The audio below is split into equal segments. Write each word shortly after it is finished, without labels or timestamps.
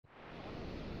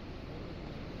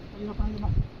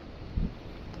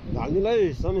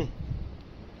हाल्नुलाई समय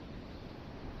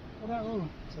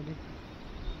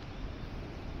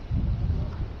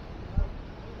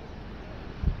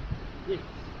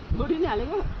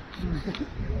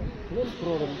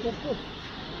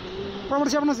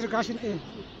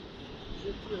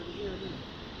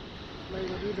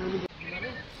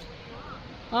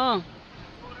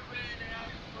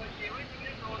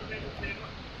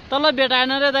तल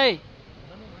भेटाएन रे दाइ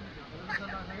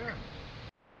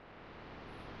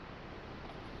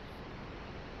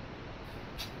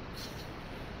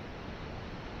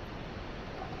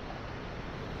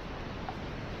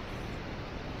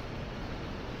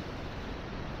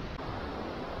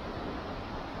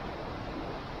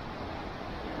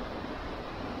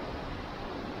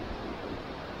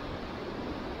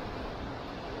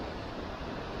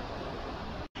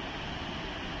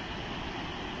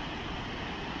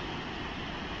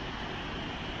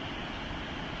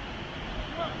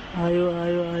आयो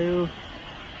आयो आयो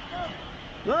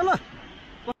ल ल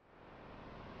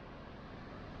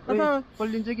कता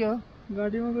पल्टिन्छ के हो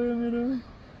गाडीमा गयो मेरो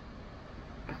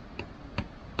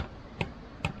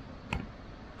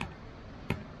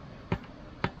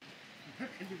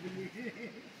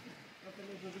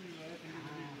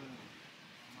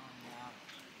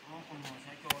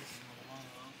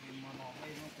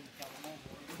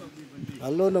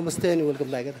हेलो नमस्ते अनि वेलकम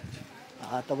ब्याक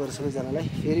तपाईँहरू सबैजनालाई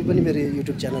फेरि पनि मेरो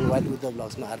युट्युब च्यानल वाइल्ड बुद्ध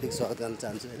ब्लग्समा हार्दिक स्वागत गर्न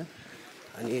चाहन्छु होइन।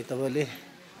 अनि तपाईँले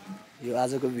यो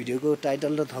आजको भिडियोको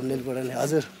टाइटल र थम्बनेलबाट नै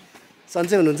हजुर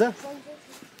सन्चै हुनुहुन्छ?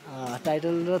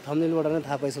 टाइटल र थम्बनेलबाट नै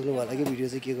थाहा पाइसक्नु होला कि भिडियो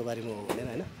चाहिँ के को बारेमा हो भनेर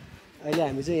होइन। अहिले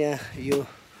हामी चाहिँ यहाँ यो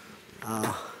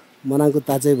मनाङको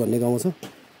ताचै भन्ने गाउँ छ,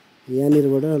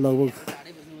 यहाँनिरबाट लगभग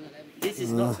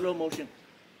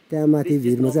त्यहाँ माथि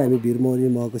भिरमा चाहिँ हामी भिरमौरी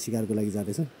महको सिकारको लागि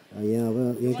जाँदैछौँ। यहाँ अब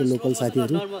यहाँको लोकल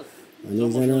साथीहरू अनि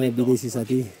एकजना विदेशी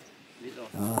साथी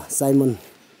साइमन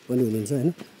पनि हुनुहुन्छ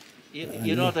होइन।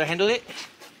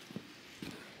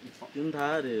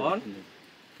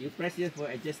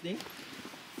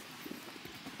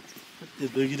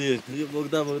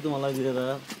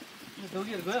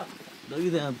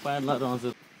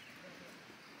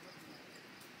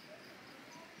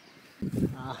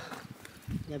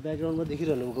 यहाँ ब्याकग्राउन्डमा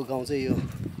देखिरहनु भएको गाउँ चाहिँ यो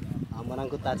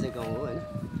मनाङको ताचे गाउँ हो होइन।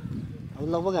 अब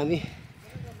लगभग हामी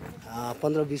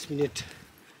 15-20 मिनट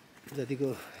जतिको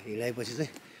हिँडाएपछि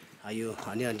चाहिँ यो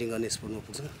हनी हन्टिङ गर्ने स्पोटमा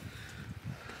पुग्छौँ।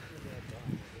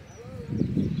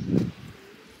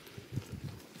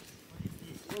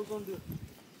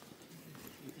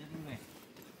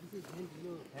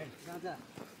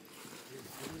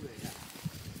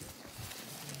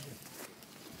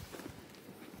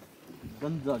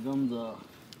 गन्जा गन्जा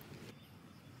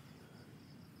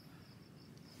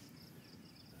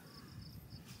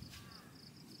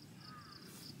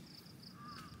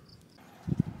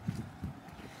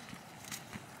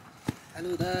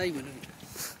हेलो दाइ भन्नु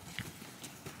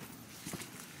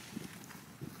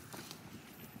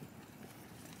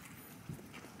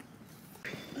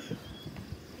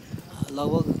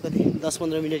लगभग कति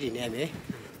 10-15 मिनट हिँड्यो हामी है।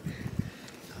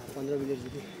 15 मिनट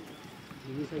जति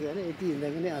हिँडिसक्यो होइन। यति हिँड्दा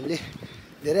पनि हामीले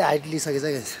धेरै हाइट लिइसकेछ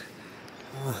क्या।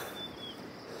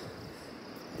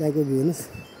 त्यहाँको भ्यू हेर्नुहोस्,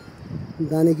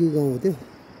 दानेकी गाउँ हो त्यो।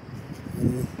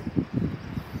 अनि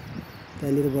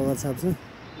त्यहाँनिर बगर छाप छ,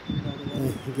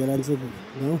 गेलान्चो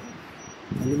गाउँ।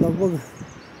 अनि लगभग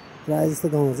प्रायः जस्तो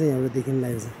गाउँहरू चाहिँ यहाँबाट देखिन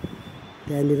लागेको छ।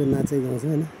 त्यहाँनिर नाचे गाउँ छ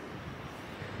होइन।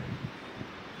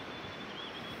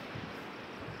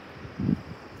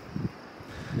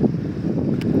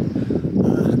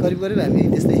 करिब करिब हामी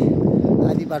त्यस्तै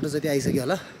आधी बाटो जति आइसक्यो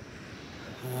होला।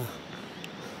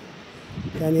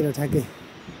 त्यहाँनिर ठ्याक्कै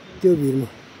त्यो भिरमा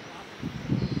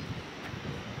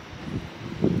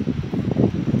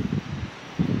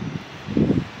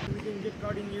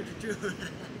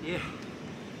Yeah.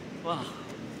 Wow.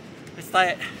 It's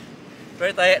tired.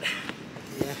 Very tired.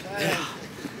 Yeah.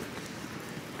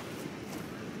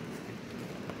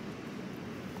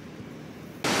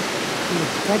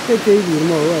 ठ्याक्कै त्यही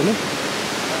भिरमा हो होइन।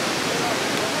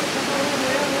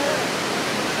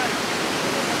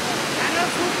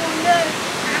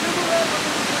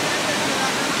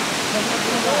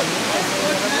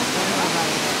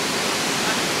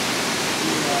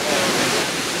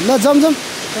 ल जम ल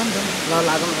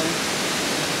लागौँ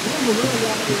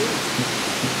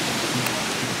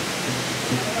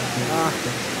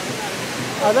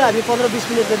अझ हामी 15-20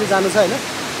 मिनट जति जानु छ होइन।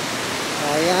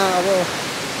 यहाँ अब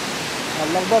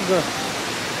लगभग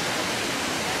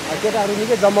केटाहरू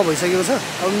निकै जम्मा भइसकेको छ।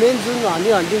 अब मेन जुन हनी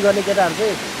हन्टिङ गर्ने केटाहरू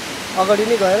चाहिँ अगाडि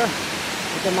नै गएर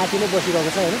त्यहाँ माथि नै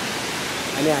बसिरहेको छ होइन।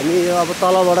 अनि हामी यो अब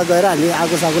तलबाट गएर हामी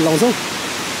आगो सागो लाउँछौँ।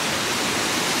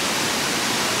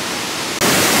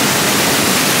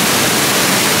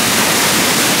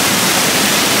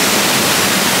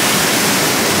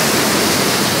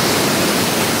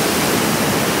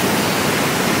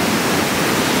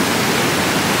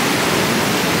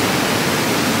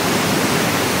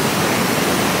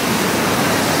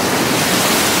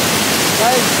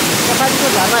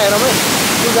 झरना हेरौँ है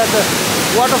to that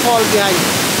waterfall behind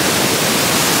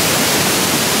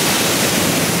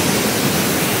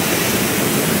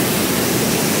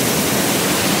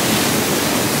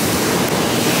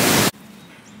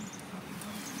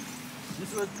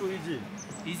This was too easy.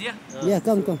 Easier? Yeah,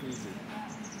 come.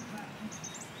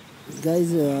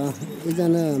 Guys,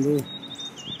 एकजना हाम्रो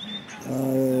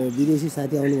विदेशी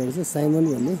साथी आउनुभएको छ साइमन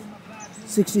भन्ने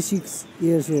 66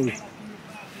 इयर्स ओल्ड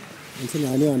हुन्छ नि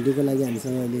हनी हन्टीको लागि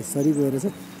हामीसँग अहिले सरी गएर छ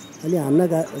अलि हिँड्न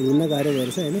गाह्रो भएर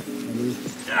छ हैन अनि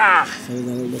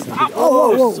सबैजनाले साथी O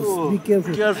be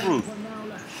careful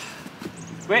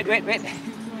Wait.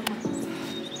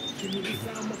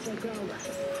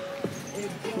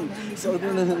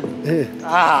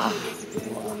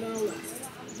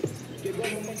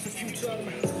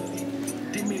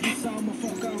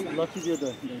 Lucky you're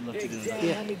there.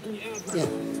 Yeah.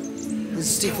 This is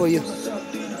stick for you.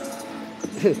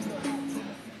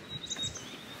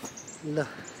 No.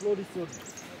 Slowly.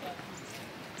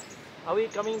 Are we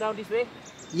coming down this way?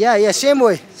 Yeah, same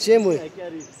way. I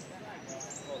carry.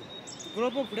 Bro,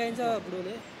 fudaiन्छ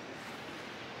ब्रोले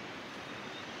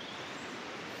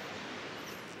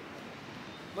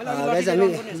guys हामी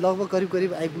लगभग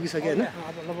करिब आइपुगिसक्यो होइन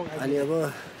अनि अब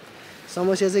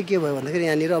समस्या चाहिँ के भयो भन्दाखेरि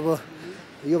यहाँनिर अब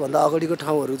योभन्दा अगाडिको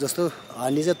ठाउँहरू जस्तो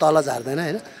हनी चाहिँ तल झार्दैन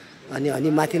होइन अनि हनी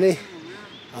माथि नै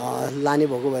लाने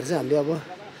भएको भएर चाहिँ हामीले अब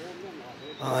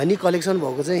हनी कलेक्सन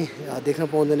भएको चाहिँ देख्न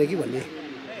पाउँदैन कि भन्ने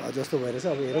जस्तो भएर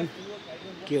चाहिँ अब हेरौँ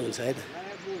के हुन्छ है त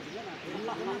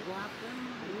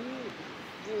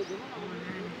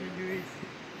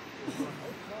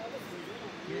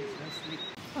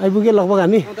आइपुग्यो लगभग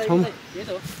हामी ठाउँमा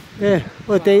ए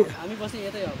ओ त्यही हामी बस्ने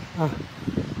यतै हो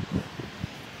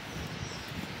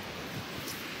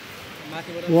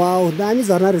वाउ दामी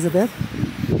झर्ना रहेछ त्यहाँ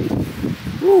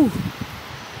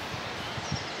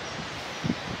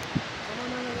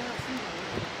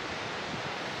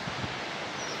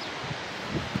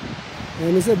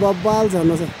हेर्नुहोस् है बब्बाल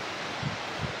झर्ना छ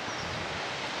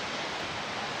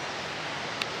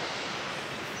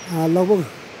लगभग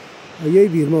यही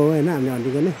भिरमा हो होइन हामीले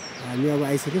हन्टी गर्ने हामी अब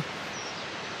आइसक्यौँ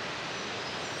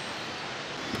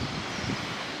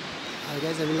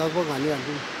गाइस हामी लगभग हन्टी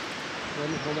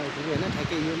गर्ने ठाउँमा आइसक्यो होइन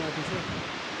ठ्याक्कै यो माथि चाहिँ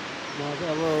म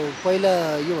चाहिँ अब पहिला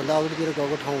योभन्दा अगाडितिर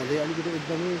गएको ठाउँ हुँदै अलिकति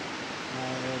एकदमै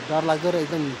डरलाग्दो र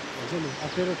एकदम हुन्छ नि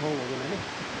अप्ठ्यारो ठाउँ भएको होइन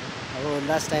अब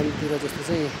लास्ट टाइमतिर जस्तो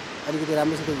चाहिँ अलिकति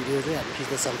राम्रोसित भिडियो चाहिँ हामी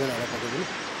खिच्न सक्दैन होला पक्कै पनि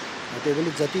त्यो पनि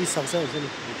जति सक्छ हुन्छ नि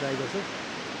ट्राई गर्छौँ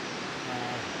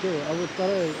त्यो अब तर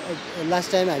लास्ट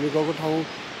टाइम हामी गएको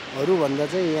ठाउँहरूभन्दा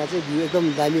चाहिँ यहाँ चाहिँ भ्यू एकदम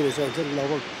दामी रहेछ हुन्छ नि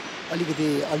लगभग अलिकति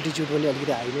अल्टिच्युड पनि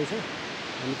अलिकति हाई नै छ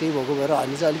अनि त्यही भएको भएर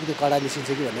हामी चाहिँ अलिकति कडा निस्किन्छ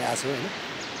कि भन्ने आशा हो होइन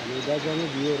अनि ब्याकग्राउन्डमा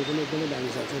भ्यूहरू पनि एकदमै दामी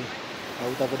छ नि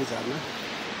उतापट्टि झर्ना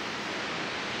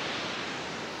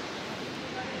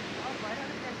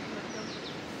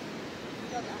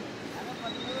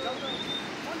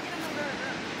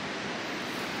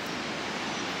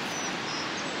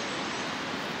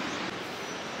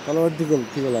तलवर्तीको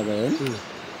लाग्यो है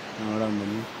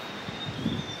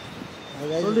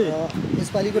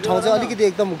यसपालिको ठाउँ चाहिँ अलिकति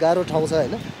एकदम गाह्रो ठाउँ छ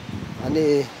होइन अनि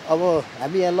अब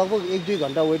हामी यहाँ लगभग 1-2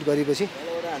 घन्टा वेट गरेपछि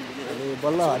अनि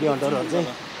बल्ल हनी हन्टरहरू चाहिँ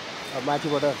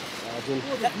माथिबाट जुन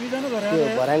त्यो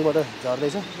भर्याङबाट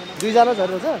झर्दैछ 2 जना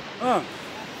झरेको छ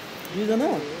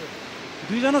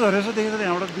दुईजना झरेछ देखेको त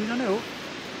यहाँबाट 2 जनै हो 1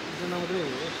 जना मात्रै हो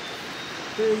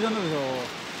त्यो 1 जना हो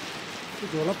त्यो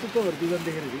झोला पुक्क भएर 2 जना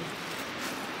देखेर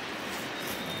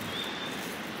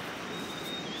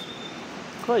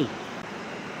खै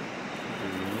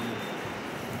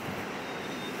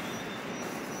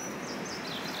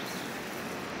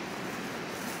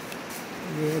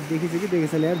देखिन्छ कि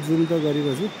देखेछ यार जुम त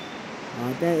गरिबस्छु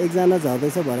त्यहाँ एकजना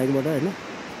झर्दैछ भर्याङबाट होइन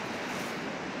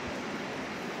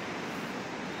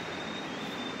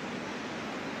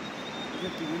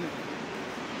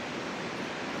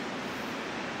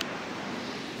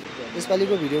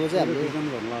यसपालिको भिडियोमा चाहिँ हामीले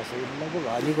लगभग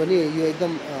हनी पनि यो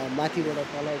एकदम माथिबाट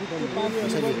तल एकदम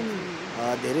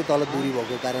धेरै तल दूरी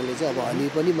भएको कारणले चाहिँ अब हनी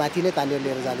पनि माथि नै तानेर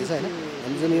लिएर जाँदैछ होइन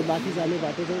हामी जुन यो माथि जाने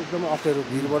बाटो चाहिँ एकदम अप्ठ्यारो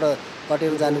भिरबाट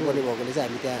कटेर जानुपर्ने भएकोले चाहिँ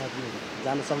हामी त्यहाँ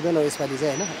जान सक्दैनौँ यसपालि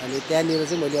चाहिँ होइन अनि त्यहाँनिर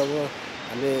चाहिँ मैले अब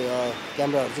हामीले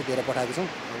क्यामेराहरू चाहिँ दिएर पठाएको छौँ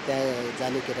त्यहाँ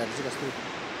जाने केटाहरू चाहिँ कस्तो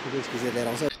फुटेज खिचेर लिएर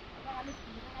आउँछ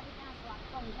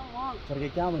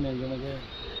क्या भनेको मैले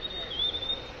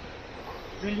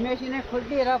बिजनेस ने खोल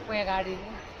दिया पे गाड़ी ने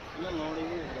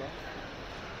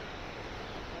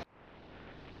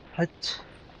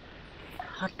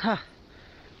हट्ठा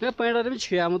मैं पैंट भी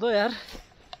छिया तो यार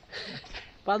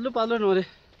पातलो नोरे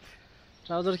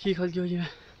ट्राउजर की खोल के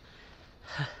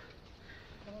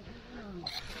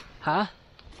हाँ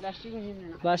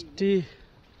प्लास्टिक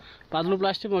पातलो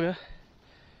प्लास्टिक मग्यो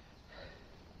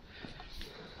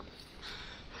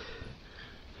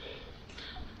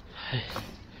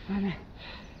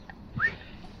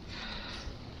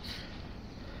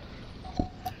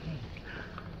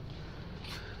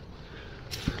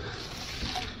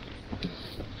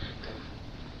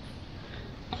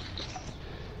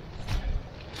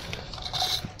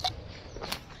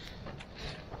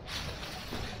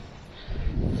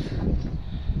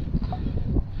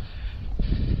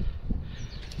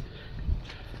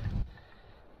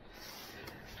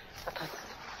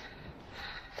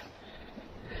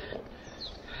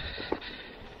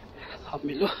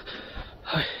मिलो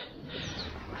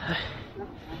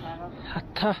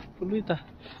हाथा पुली त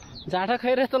जाडा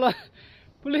खाइरहे त ल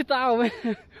पुली त आऊ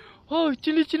हो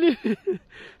चिली चिली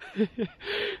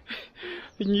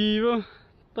निबो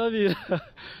तबिर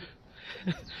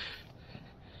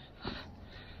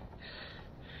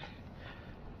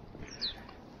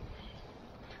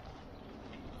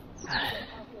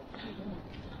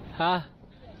हा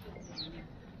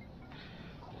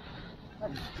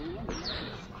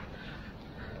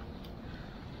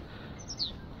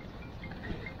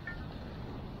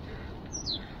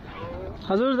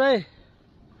हजुर दाइ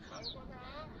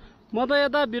म त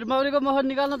यता भिरमाउरीको मखर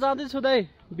निकाल्न जाँदैछु दाइ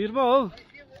भिरमा हो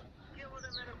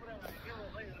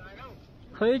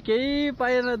खै केही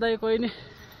पाएन दाइ कोही नि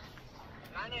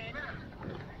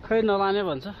खै नलाने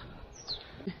भन्छ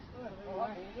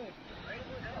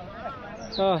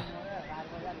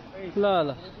ल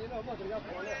ल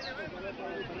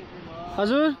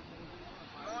हजुर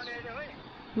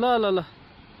ल ल ल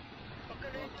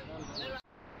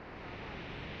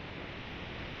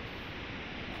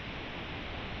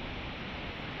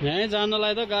यहीँ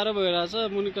जानलाई त गाह्रो भइरहेछ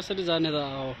मुनि कसरी जाने त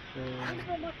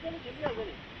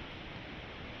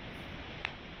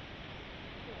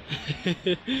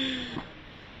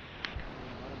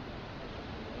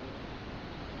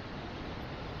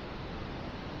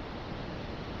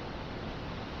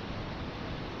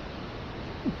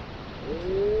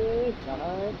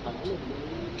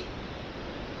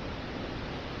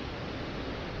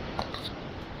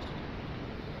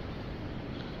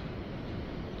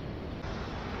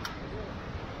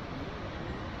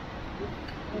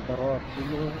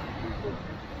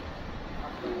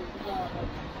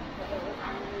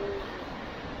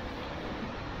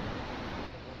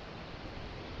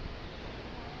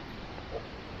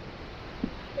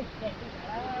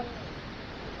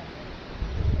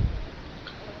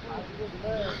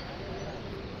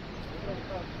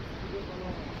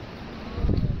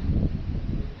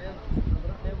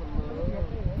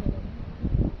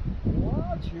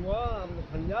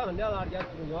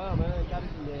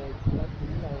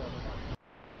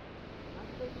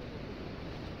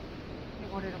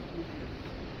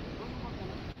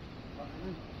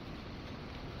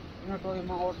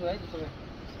टोरीमा आउँछु है त्यसो भए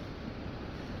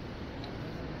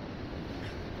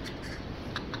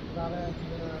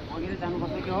अघि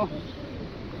जानुपर्छ कि हो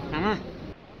आमा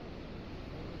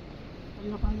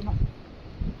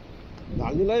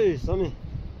हाल्नुलाई समय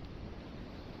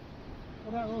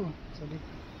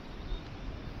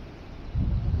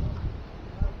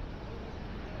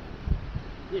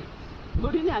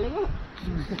गोडी नै हालेको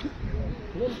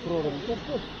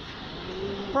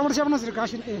प्रमाण स्यापना सर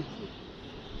काशी ए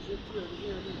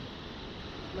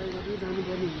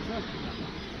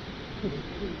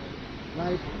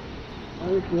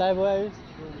लाइभ आयो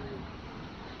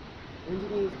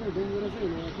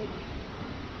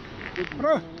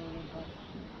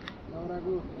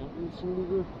दाउराको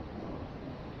सिँढीको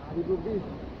हारी बोक्दै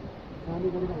जाने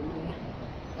गरेर हामीले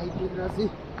आइपुगेको चाहिँ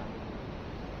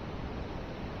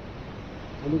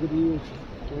अलिकति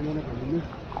camera खल्नु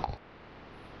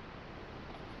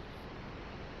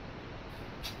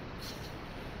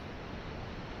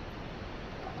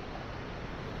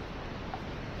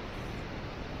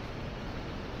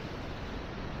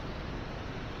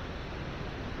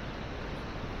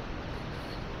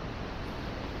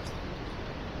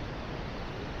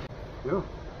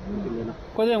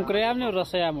Kode un cream ne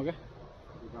rasayam ga.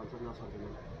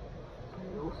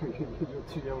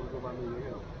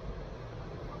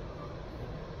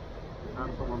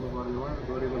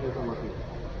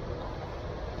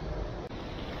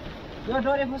 Yo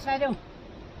डोरी फुस्काइदेऊ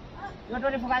यो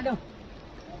डोरी फुकाइदेऊ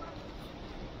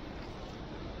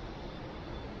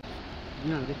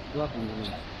यहाँ दे ब्लक हुँदैन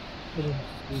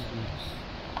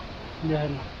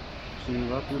ल्याएन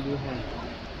सिंगा पुलियो है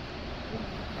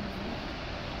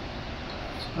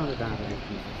अरे कहाँ गयो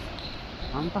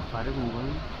हम त खरे घुम्नु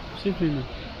सिफ्लिन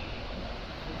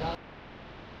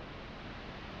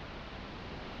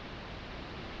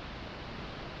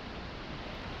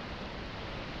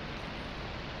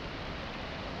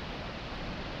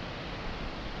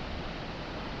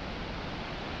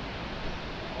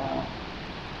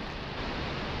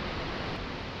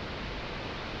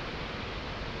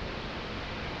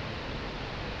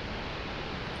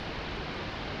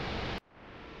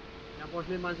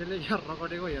बस्ने मान्छेले यहाँ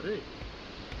रगडेको हेरे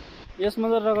यसमा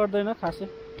त रगड्दैन खासै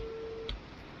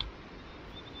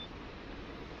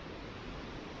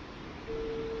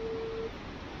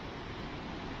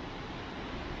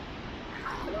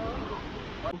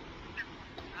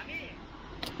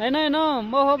हैन हैन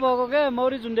मोह भएको के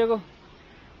मौरी झुन्डेको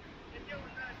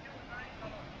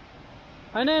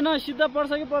हैन हैन सिधा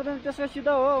पर्छ कि पर्दैन त्यसको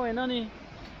सिधा हो हैन नि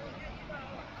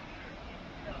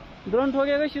ड्रोन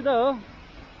ठोकेकै सिधा हो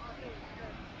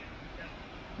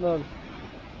ल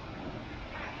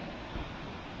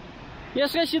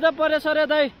यसकै सिधा परेछ रे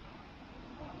दाइ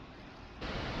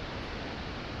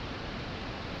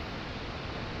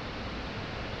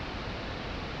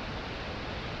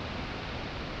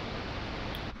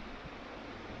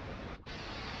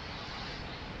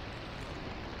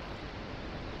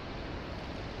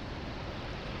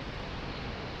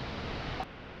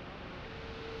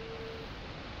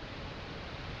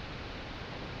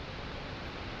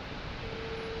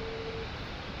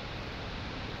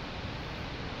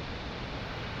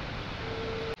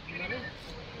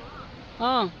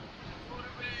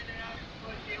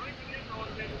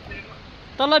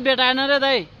तल भेटाएन रे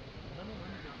दाइ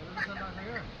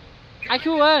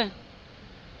आख्यु है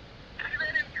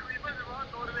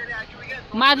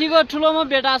माथिको ठुलोमा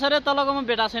भेटा छ रे तलकोमा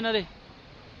भेटा छैन रे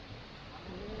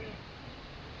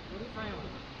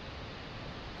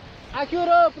आख्यु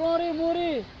र प्रहरी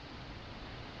मुरी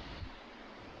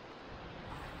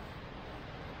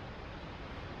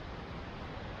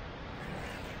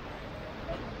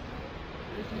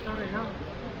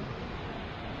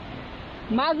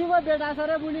माथिको भेटा छ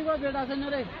रे बुढीको भेटा छैन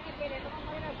रे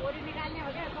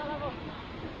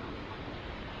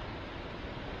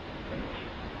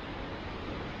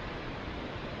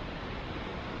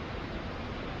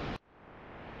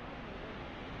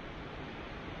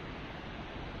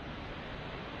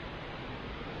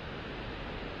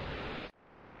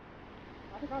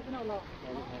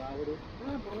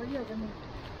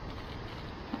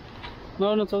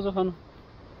नआउनु चौचो खानु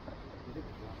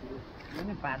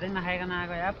भातै नखाइकन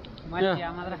आएको यार मैले चिया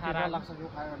मात्र खाएर लाग्छ जो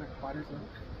खायो भने पारेछ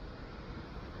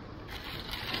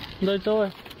दही चौ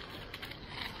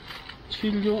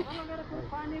छिल्यो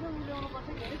पानी र उल्ल्याउनु पर्छ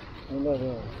के ल ल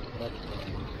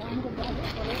पानीको बाटो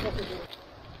परे बसेको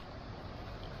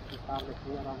तारले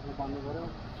खुला राख्नु पर्नु पर्यो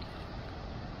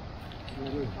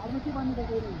हाल्नु के पानी त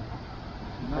गएर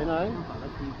हैन है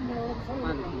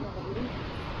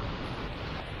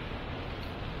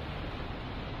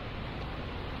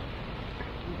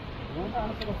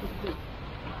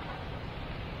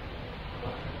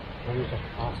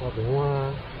आशा धुआँ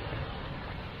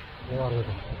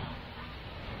गरेको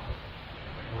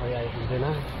मलाई आइपुग्दैन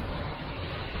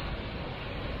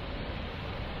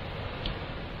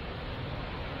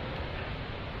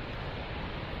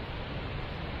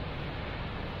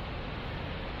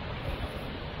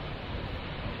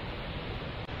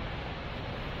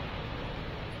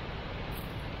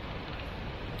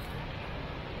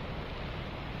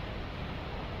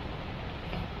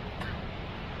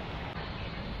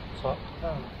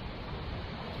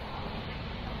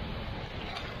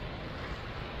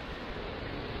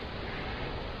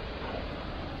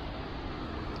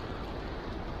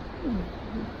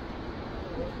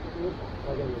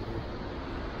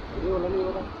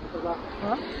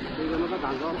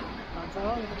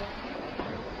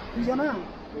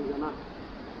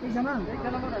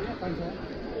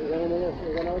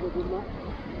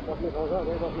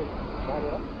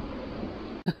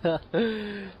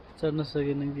चढ्न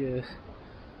सकेन कि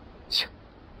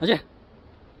अझै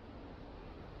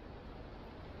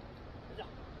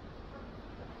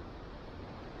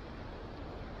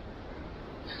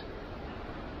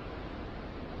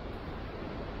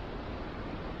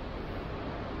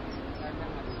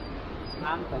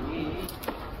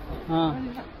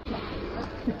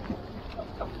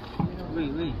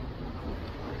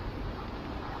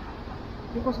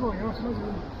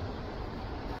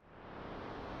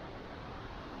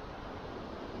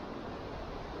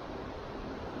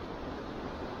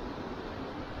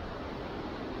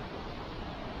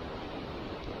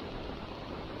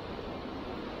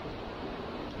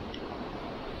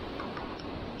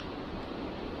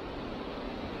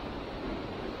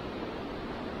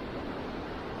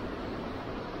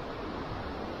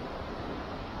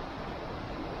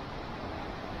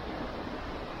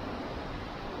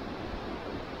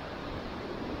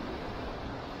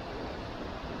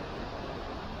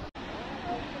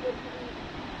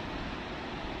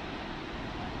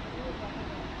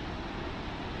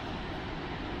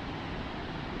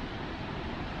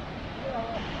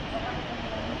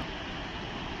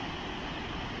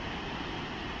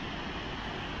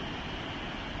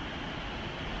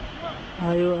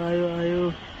आयो आयो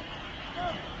आयो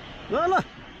ल ल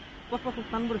पक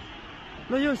तान्नु पर्यो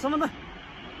ल यो सम्बन्ध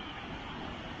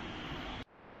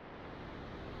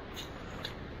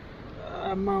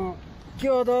आमा के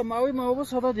हो त माउ पो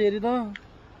छ त धेरै त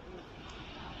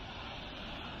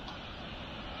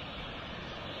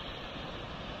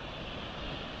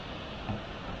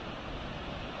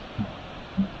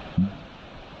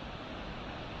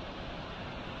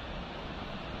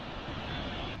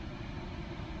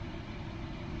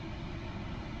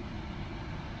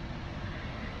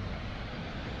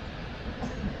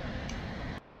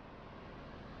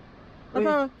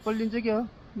पल्टिन्छ के हो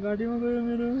गाडीमा गयो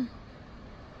मेरो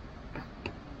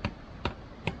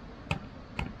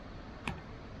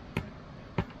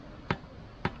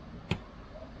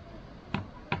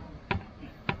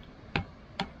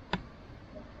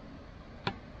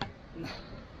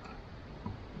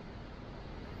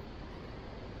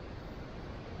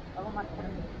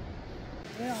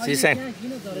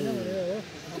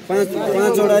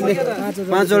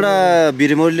पाँचवटा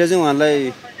भिरमौरीले चाहिँ उहाँलाई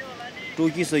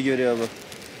टोकिसक्यो अरे अब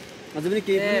अझ पनि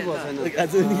केही पनि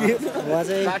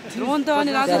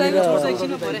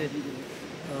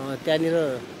त्यहाँनिर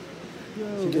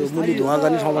त्यो मुली धुवा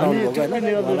गर्ने ठाउँमा आउनुभएको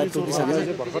होइन उहाँलाई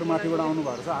टोकिसक्यो भर्खर माथिबाट आउनु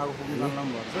भएको छ आगो फुक्नु जान्नु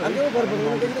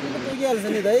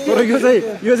भएको छ तर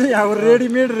यो चाहिँ अब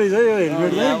रेडिमेड रहेछ यो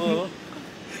हेलमेट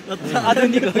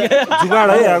आधुनिक हो जुगाड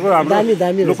है यहाँको हाम्रो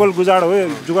दामी लोकल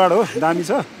जुगाड हो दामी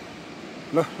छ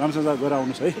ल राम्रोसँग गएर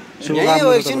आउनुहोस् है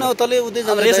एकछिन तलै उतै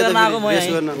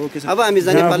अब हामी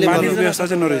जाने पाले व्यवस्था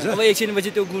चाहिँ नरहेछ अब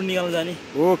एकछिनपछि त्यो गुड निकाल्न जाने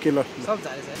ओके ल सब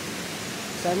झारे छ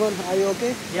Simon are you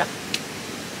okay yeah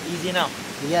easy now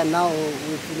yeah now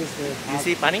we finish You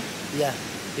see pani? Yeah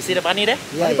You see the pani there?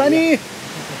 पानी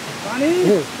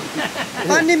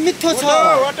पानी मिठो छ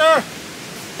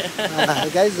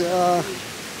गाइज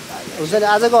हुन्छ नि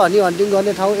आजको हनी हन्टिङ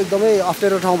गर्ने ठाउँ एकदमै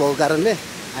अप्ठ्यारो ठाउँ भएको कारणले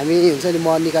हामी हुन्छ नि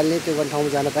मह निकाल्ने त्यो गर्ने ठाउँमा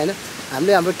जान पाएन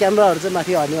हामीले हाम्रो क्यामेराहरू चाहिँ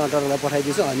माथि हनी हन्टरहरूलाई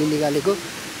पठाइदिन्छौँ हनी निकालेको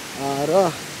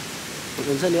र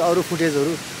हुन्छ नि अरू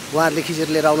फुटेजहरू उहाँहरूले खिचेर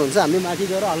लिएर आउनुहुन्छ हामी माथि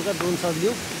गएर हल्का ड्रोन सट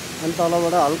लियौँ अनि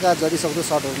तलबाट हल्का जति सक्दो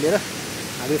सटहरू लिएर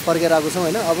हामी फर्केर आएको छौँ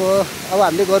होइन अब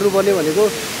हामीले गर्नुपर्ने भनेको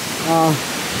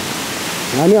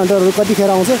हनी हन्टरहरू कतिखेर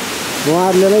आउँछ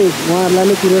उहाँहरूलाई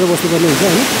नै कुरेर बस्नुपर्ने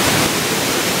हुन्छ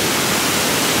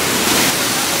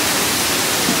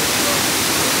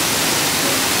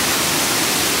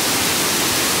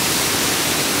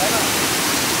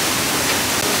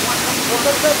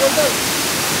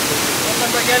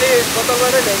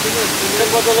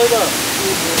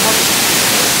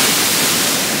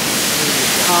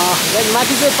होइन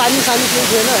माथि चाहिँ पानी सानी केही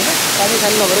थिएन होइन पानी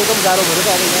सानी नभएर एकदम गाह्रो भयो त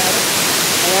अब यहाँ आएर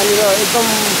यहाँनिर एकदम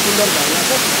सुन्दर झर्ना छ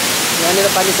यहाँनिर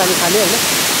पानी सानी खाने होइन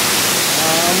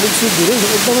मुखसुखहरू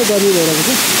एकदमै गर्मी भइरहेको छ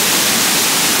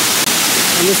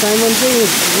अनि साइमन चाहिँ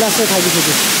ग्लासै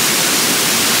खाइदिसक्यो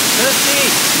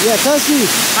या thirsty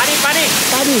पानी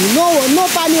नो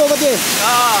पानी over there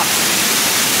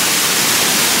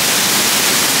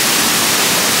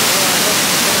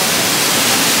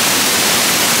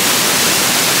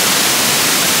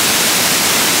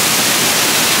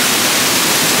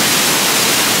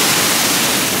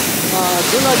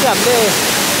जुन अघि हामीले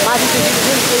माथि देखेको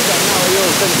थियो नि त्यही झर्ना हो यो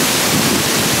हुन्छ नि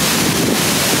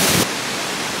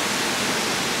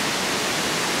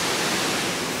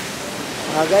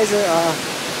गाइज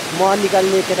मह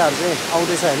निकाल्ने केटाहरू चाहिँ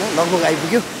आउँदैछ होइन लगभग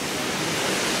आइपुग्यो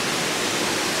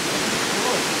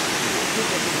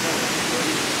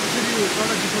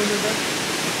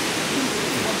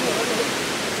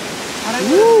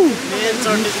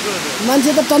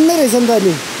मान्छे त टन्नै रहेछ नि त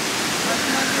अनि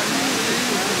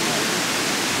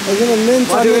मेन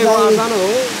चढ्ने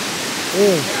ए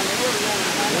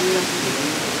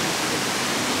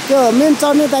त्यो मेन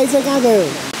चढ्ने दाइ चाहिँ कहाँ गयो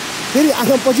फेरि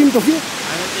आँखा पछि पनि टोक्यो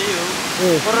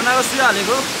कोरोनाको सुई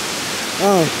हालेको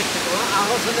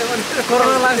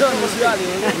कोरोना लाग्छ भनेर सुई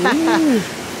हालेको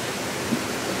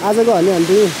आजको हनी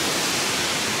हन्टी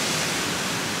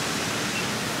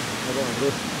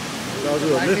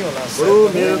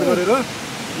मेहनत गरेर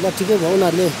ल ठिकै भयो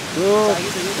उनीहरूले यो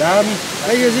घाम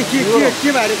यो चाहिँ के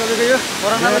भएर तपाईँको यो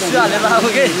कोरोनाको सुई हालेर आएको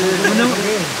के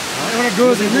एउटा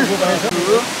डोज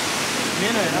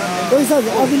पैसा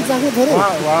अघि चाख्यो थोरै है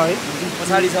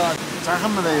पछाडि छ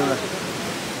चाखम न त एउटा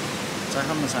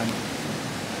चाखम न सानो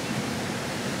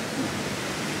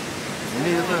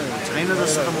यो त छैन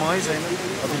जस्तो त मही छैन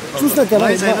चुस् न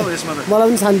त्यसलाई छैन यसमा त मलाई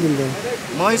पनि शान्ति दिँदैन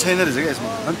मही छैन रहेछ क्या यसमा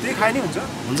अनि त्यही खाइ नै हुन्छ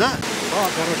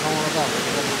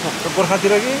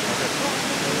गोर्खातिर कि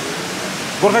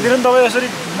गोर्खातिर पनि तपाईँ यसरी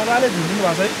मजाले झुन्डिनु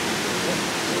भएको छ है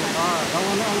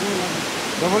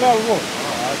डबलै अल्को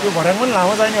त्यो भर्याङ पनि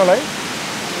लामो चाहिने होला है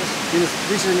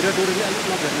 200 मिटर डोरीले अलिक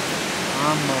नभेट्नु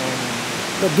आम्मा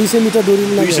 200 मिटर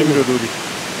डोरीले 200 मिटर डोरी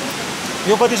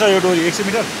यो कति छ यो डोरी 100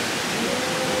 मिटर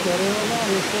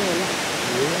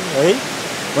है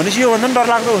भनेपछि योभन्दा पनि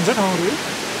डरलाग्दो हुन्छ ठाउँहरू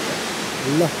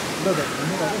ल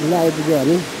ल आइपुग्यो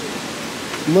हामी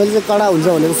मैले चाहिँ कडा हुन्छ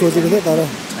भनेर सोचेको थिएँ तर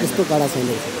यस्तो कडा छैन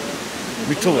रहेछ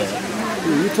मिठो भयो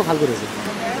मिठो खालको रहेछ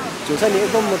त्यो छ नि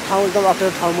एकदम ठाउँ एकदम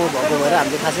अप्ठ्यारो ठाउँमा भएको भएर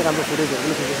हामीले खासै राम्रो फुटेजहरू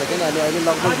पनि खिच्न सकेन अनि अहिले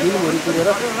लगभग दिनभरि पुगेर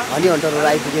हनी हन्टरहरू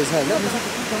आइपुगेको छ होइन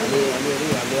अनि अलिअलि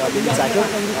हामीले अलिअलि चाख्यौँ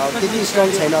त्यति स्ट्रङ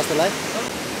छैन जस्तो लाग्यो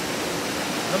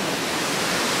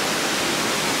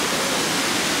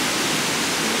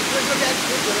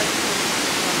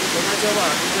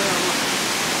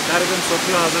कार्यक्रम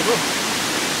सक्यो आजको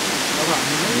अब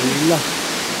हामी ल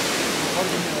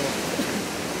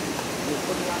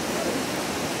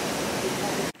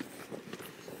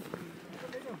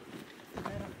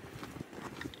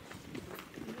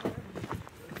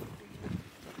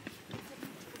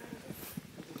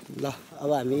ल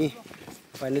अब हामी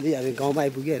फाइनली हामी गाउँमा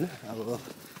आइपुग्यो होइन अब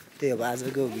त्यही अब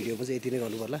आजको भिडियोमा चाहिँ यति नै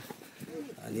गर्नु पर्ला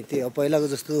अनि त्यही अब पहिलाको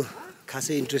जस्तो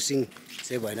खासै इन्ट्रेस्टिङ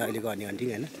चाहिँ भएन अहिलेको हनी हन्टिङ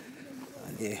होइन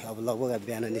अनि अब लगभग अब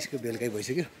बिहान निस्क्यो बेलुकै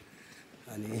भइसक्यो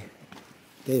अनि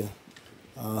त्यही हो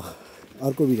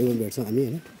अर्को भिडियोमा भेट्छौँ हामी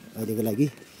होइन अहिलेको लागि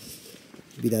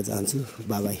बिदा चाहन्छु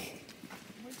बाई